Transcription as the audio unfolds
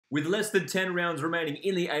With less than 10 rounds remaining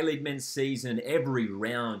in the A-League men's season, every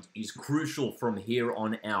round is crucial from here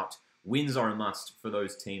on out. Wins are a must for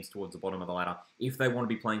those teams towards the bottom of the ladder if they want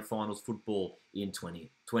to be playing finals football in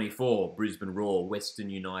 2024. Brisbane Roar, Western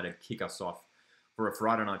United kick us off for a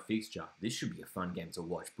Friday night fixture. This should be a fun game to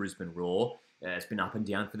watch. Brisbane Roar, it's been up and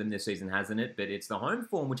down for them this season, hasn't it? But it's the home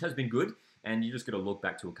form, which has been good. And you just got to look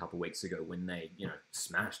back to a couple of weeks ago when they,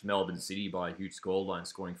 smashed Melbourne City by a huge scoreline,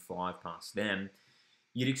 scoring 5 past them.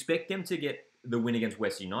 You'd expect them to get the win against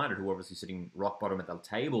Western United, who are obviously sitting rock bottom at the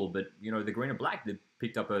table. But, the Green and Black, they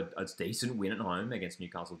picked up a decent win at home against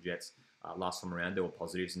Newcastle Jets last time around. There were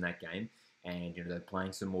positives in that game. And, they're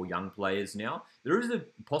playing some more young players now. There is a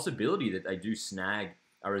possibility that they do snag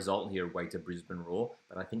a result here away to Brisbane Roar.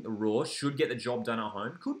 But I think the Roar should get the job done at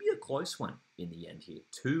home. Could be a close one in the end here.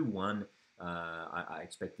 2-1, I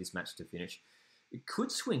expect this match to finish. It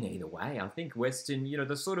could swing either way. I think Western,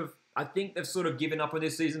 I think they've sort of given up on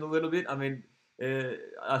this season a little bit. I mean,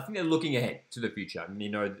 I think they're looking ahead to the future. I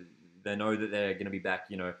mean, they know that they're going to be back,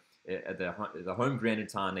 at the home ground in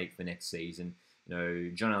Tarneek for next season.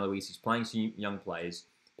 John Aloisi is playing some young players,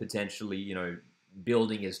 potentially,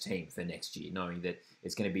 building his team for next year, knowing that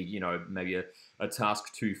it's going to be, maybe a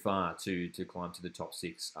task too far to climb to the top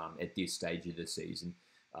 6 at this stage of the season.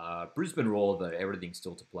 Brisbane Roar, though, everything's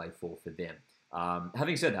still to play for them.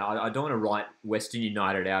 Having said that, I don't want to write Western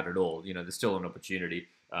United out at all. There's still an opportunity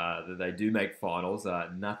that they do make finals.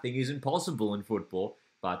 Nothing is impossible in football,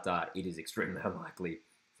 but it is extremely unlikely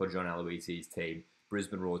for John Aloisi's team.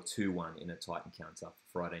 Brisbane Roar 2-1 in a tight encounter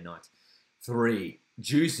Friday night. 3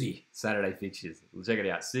 juicy Saturday fixtures. We'll check it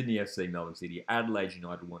out. Sydney FC, Melbourne City, Adelaide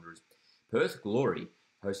United Wanderers, Perth Glory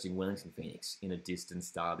hosting Wellington Phoenix in a distance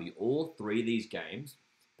derby. All 3 of these games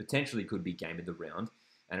potentially could be game of the round.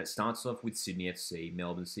 And it starts off with Sydney FC,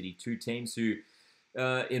 Melbourne City, 2 teams who,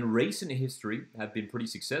 in recent history, have been pretty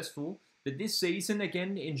successful. But this season,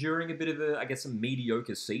 again, enduring a bit of some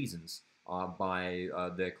mediocre seasons by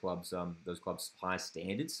their clubs, those clubs' high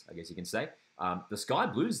standards, I guess you can say. The Sky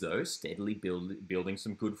Blues, though, steadily building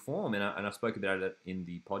some good form. And I spoke about it in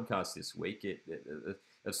the podcast this week.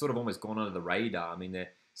 It's sort of almost gone under the radar. I mean,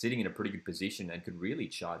 they're sitting in a pretty good position and could really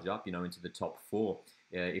charge up, into the top 4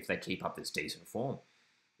 if they keep up this decent form.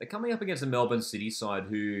 They're coming up against a Melbourne City side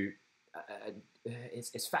who,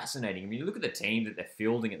 it's fascinating. I mean, you look at the team that they're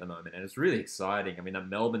fielding at the moment, and it's really exciting. I mean, that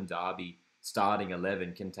Melbourne derby starting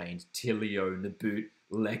 11 contains Tilio, Naboot,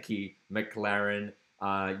 Leckie, McLaren.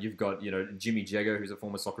 You've got, Jimmy Jeggo, who's a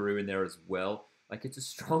former Socceroo in there as well. Like, it's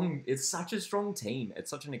such a strong team. It's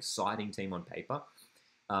such an exciting team on paper.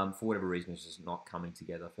 For whatever reason, it's just not coming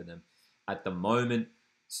together for them at the moment.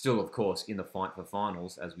 Still, of course, in the fight for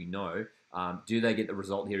finals, as we know. Do they get the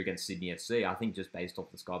result here against Sydney FC? I think just based off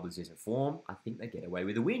the Sky Blues' recent form, I think they get away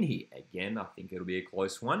with a win here. Again, I think it'll be a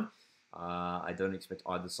close one. I don't expect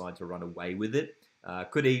either side to run away with it.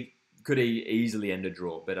 Could easily end a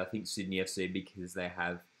draw, but I think Sydney FC, because they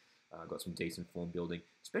have got some decent form building,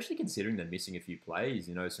 especially considering they're missing a few players,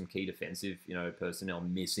 some key defensive, personnel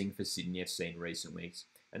missing for Sydney FC in recent weeks,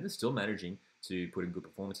 and they're still managing to put in good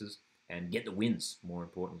performances and get the wins, more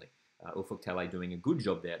importantly. Ufuk Talay doing a good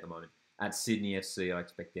job there at the moment. At Sydney FC, I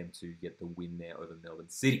expect them to get the win there over Melbourne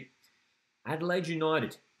City. Adelaide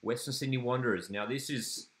United, Western Sydney Wanderers. Now, this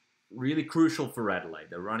is really crucial for Adelaide.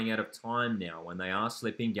 They're running out of time now when they are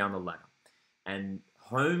slipping down the ladder. And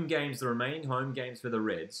the remaining home games for the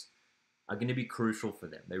Reds are going to be crucial for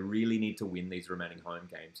them. They really need to win these remaining home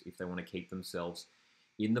games if they want to keep themselves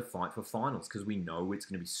in the fight for finals, because we know it's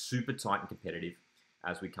going to be super tight and competitive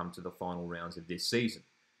as we come to the final rounds of this season.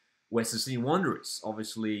 Western Sydney Wanderers,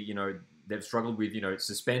 obviously, they've struggled with,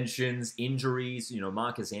 suspensions, injuries.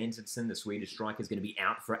 Marcus Andersson, the Swedish striker, is going to be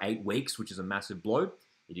out for 8 weeks, which is a massive blow.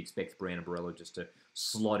 You'd expect Brianna Borello just to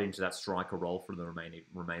slot into that striker role for the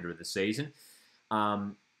remainder of the season.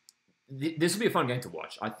 This will be a fun game to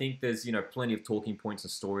watch. I think there's, plenty of talking points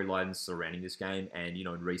and storylines surrounding this game. And, in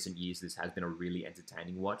recent years, this has been a really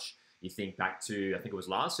entertaining watch. You think back to, I think it was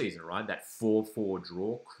last season, right? That 4-4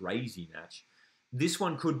 draw, crazy match. This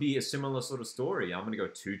one could be a similar sort of story. I'm going to go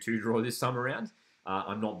 2-2 draw this time around.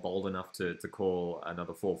 I'm not bold enough to call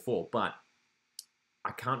another 4-4, but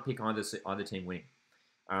I can't pick either team winning.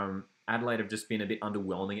 Adelaide have just been a bit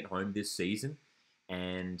underwhelming at home this season,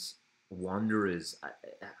 and Wanderers,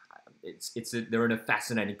 they're in a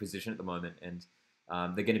fascinating position at the moment, and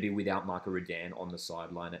they're going to be without Michael Redan on the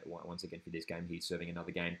sideline once again for this game. He's serving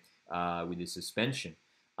another game with his suspension.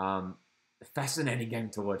 Fascinating game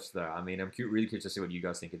to watch, though. I mean, I'm really curious to see what you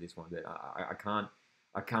guys think of this one. But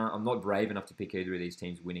I'm not brave enough to pick either of these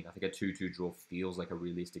teams winning. I think a 2-2 draw feels like a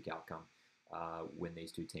realistic outcome when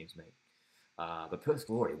these two teams meet. the Perth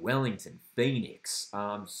Glory, Wellington, Phoenix.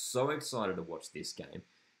 I'm so excited to watch this game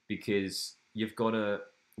because you've got a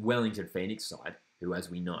Wellington Phoenix side who, as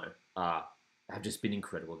we know, have just been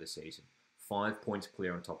incredible this season. 5 points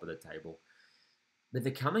clear on top of the table. But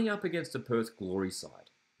they're coming up against a Perth Glory side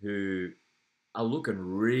who are looking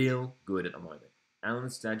real good at the moment. Alan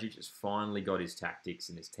Stadgic has finally got his tactics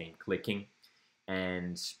and his team clicking,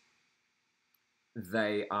 and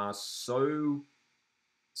they are so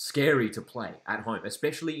scary to play at home,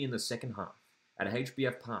 especially in the second half. At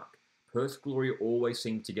HBF Park, Perth Glory always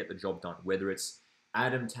seem to get the job done, whether it's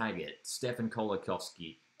Adam Taggart, Stefan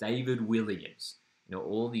Kolakowski, David Williams.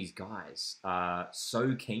 All these guys are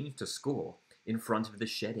so keen to score in front of the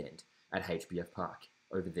shed end at HBF Park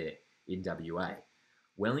over there in WA.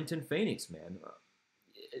 Wellington Phoenix, man,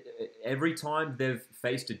 every time they've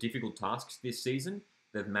faced a difficult task this season,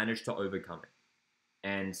 they've managed to overcome it.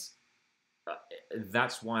 And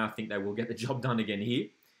that's why I think they will get the job done again here.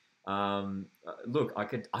 Look,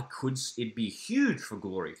 it'd be huge for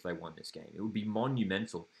Glory if they won this game. It would be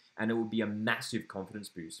monumental, and it would be a massive confidence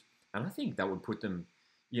boost. And I think that would put them,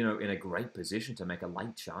 in a great position to make a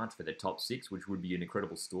late charge for the top 6, which would be an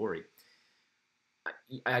incredible story.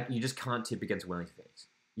 You just can't tip against Wellington Phoenix.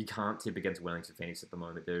 You can't tip against Wellington Phoenix at the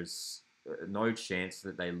moment. There's no chance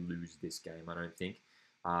that they lose this game, I don't think.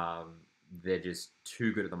 They're just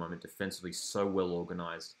too good at the moment, defensively, so well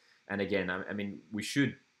organised. And again, I mean, we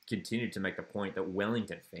should continue to make the point that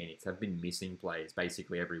Wellington Phoenix have been missing players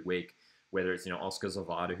basically every week, whether it's, Oscar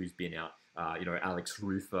Zavada, who's been out, Alex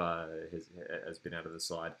Rufa has been out of the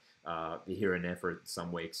side, here and there for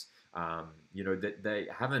some weeks. They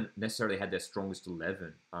haven't necessarily had their strongest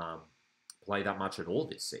 11 play that much at all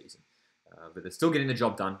this season. But they're still getting the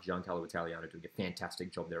job done. Giancarlo Italiano doing a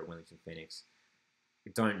fantastic job there at Wellington Phoenix.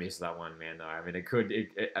 Don't miss that one, man. Though. I mean,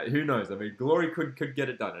 who knows? I mean, Glory could get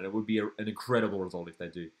it done, and it would be an incredible result if they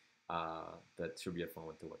do. That should be a fun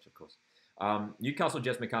one to watch, of course. Newcastle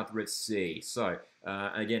Jets, Macarthur FC. So,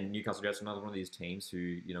 again, Newcastle Jets, another one of these teams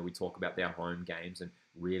who, we talk about their home games and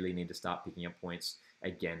really need to start picking up points.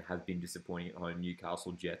 Again, have been disappointing at home.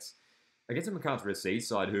 Newcastle Jets against the Macarthur FC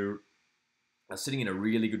side who are sitting in a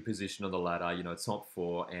really good position on the ladder, top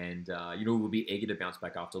 4, and, will be eager to bounce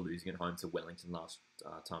back after losing at home to Wellington last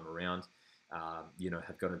time around.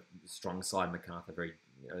 Have got a strong side, Macarthur, very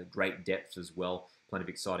great depth as well. Plenty of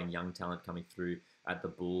exciting young talent coming through at the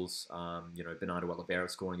Bulls. Bernardo Oliveira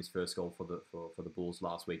scoring his first goal for the Bulls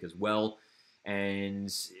last week as well. And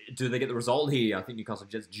do they get the result here? I think Newcastle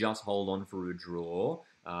Jets just hold on for a draw.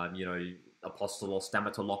 Apostolos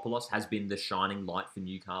Stamatolopoulos has been the shining light for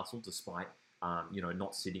Newcastle, despite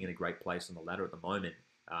not sitting in a great place on the ladder at the moment.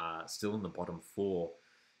 Still in the bottom 4.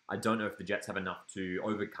 I don't know if the Jets have enough to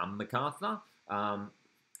overcome Macarthur,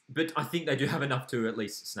 but I think they do have enough to at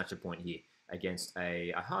least snatch a point here against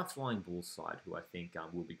a high-flying Bulls side who I think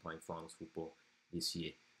will be playing finals football this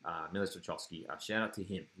year. Milos Stochowski, shout out to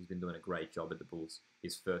him. He's been doing a great job at the Bulls.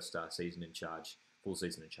 His first full season in charge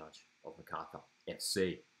of Macarthur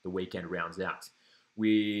FC. The weekend rounds out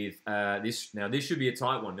with this. Now, this should be a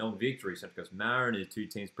tight one. Melbourne Victory, Central Coast Mariners, 2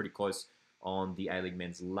 teams pretty close on the A-League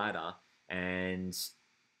men's ladder. And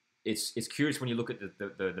it's curious when you look at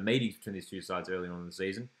the meetings between these two sides early on in the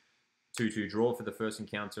season. 2-2 draw for the first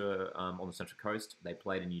encounter on the Central Coast. They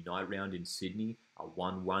played a Unite round in Sydney, a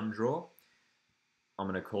 1-1 draw. I'm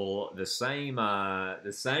going to call the same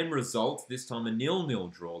result, this time a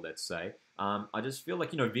 0-0 draw, let's say. I just feel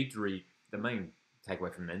like, Victory, the main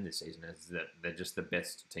takeaway from them this season is that they're just the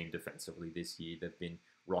best team defensively this year. They've been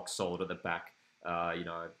rock solid at the back. I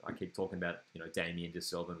keep talking about, Damien De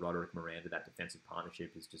Silva and Roderick Miranda. That defensive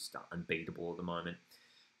partnership is just unbeatable at the moment.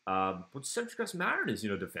 But Central Coast Mariners,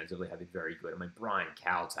 defensively have been very good. I mean, Brian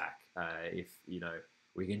Kaltak, if,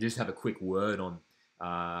 we can just have a quick word on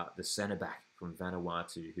the centre-back from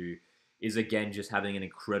Vanuatu, who is, again, just having an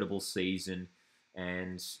incredible season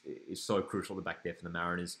and is so crucial at the back there for the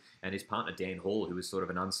Mariners. And his partner, Dan Hall, who is sort of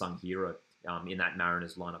an unsung hero in that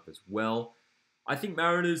Mariners lineup as well. I think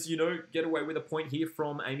Mariners, get away with a point here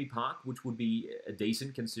from Amy Park, which would be a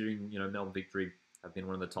decent considering, Melbourne Victory have been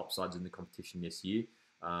one of the top sides in the competition this year.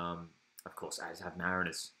 Of course, as have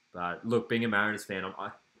Mariners. But look, being a Mariners fan,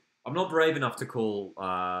 I'm not brave enough to call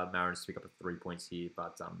Mariners to pick up 3 points here,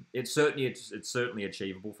 but it's certainly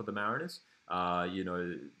achievable for the Mariners.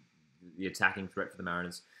 The attacking threat for the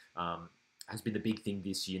Mariners has been the big thing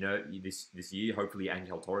this year. This year, hopefully,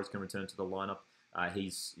 Angel Torres can return to the lineup.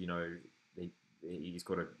 He's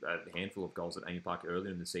got a handful of goals at Amy Park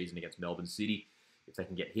earlier in the season against Melbourne City. If they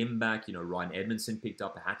can get him back, Ryan Edmondson picked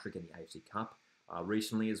up a hat-trick in the AFC Cup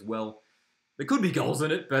recently as well. There could be goals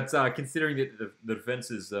in it, but considering that the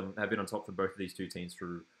defences have been on top for both of these two teams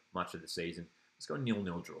through much of the season, let's go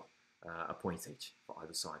 0-0 draw. A point each for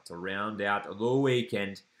either side to round out the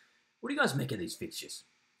weekend. What do you guys make of these fixtures?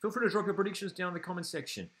 Feel free to drop your predictions down in the comment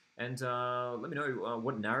section, and let me know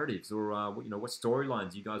what narratives or what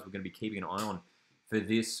storylines you guys were going to be keeping an eye on for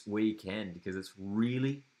this weekend, because it's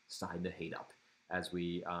really starting to heat up as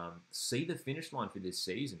we see the finish line for this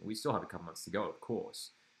season. We still have a couple months to go, of course,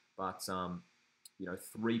 but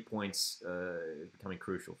 3 points becoming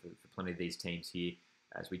crucial for plenty of these teams here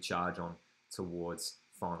as we charge on towards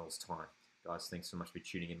finals time. Guys, thanks so much for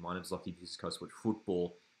tuning in. My name is Lockie. This is Coastwood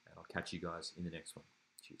Football, and I'll catch you guys in the next one.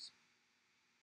 Cheers.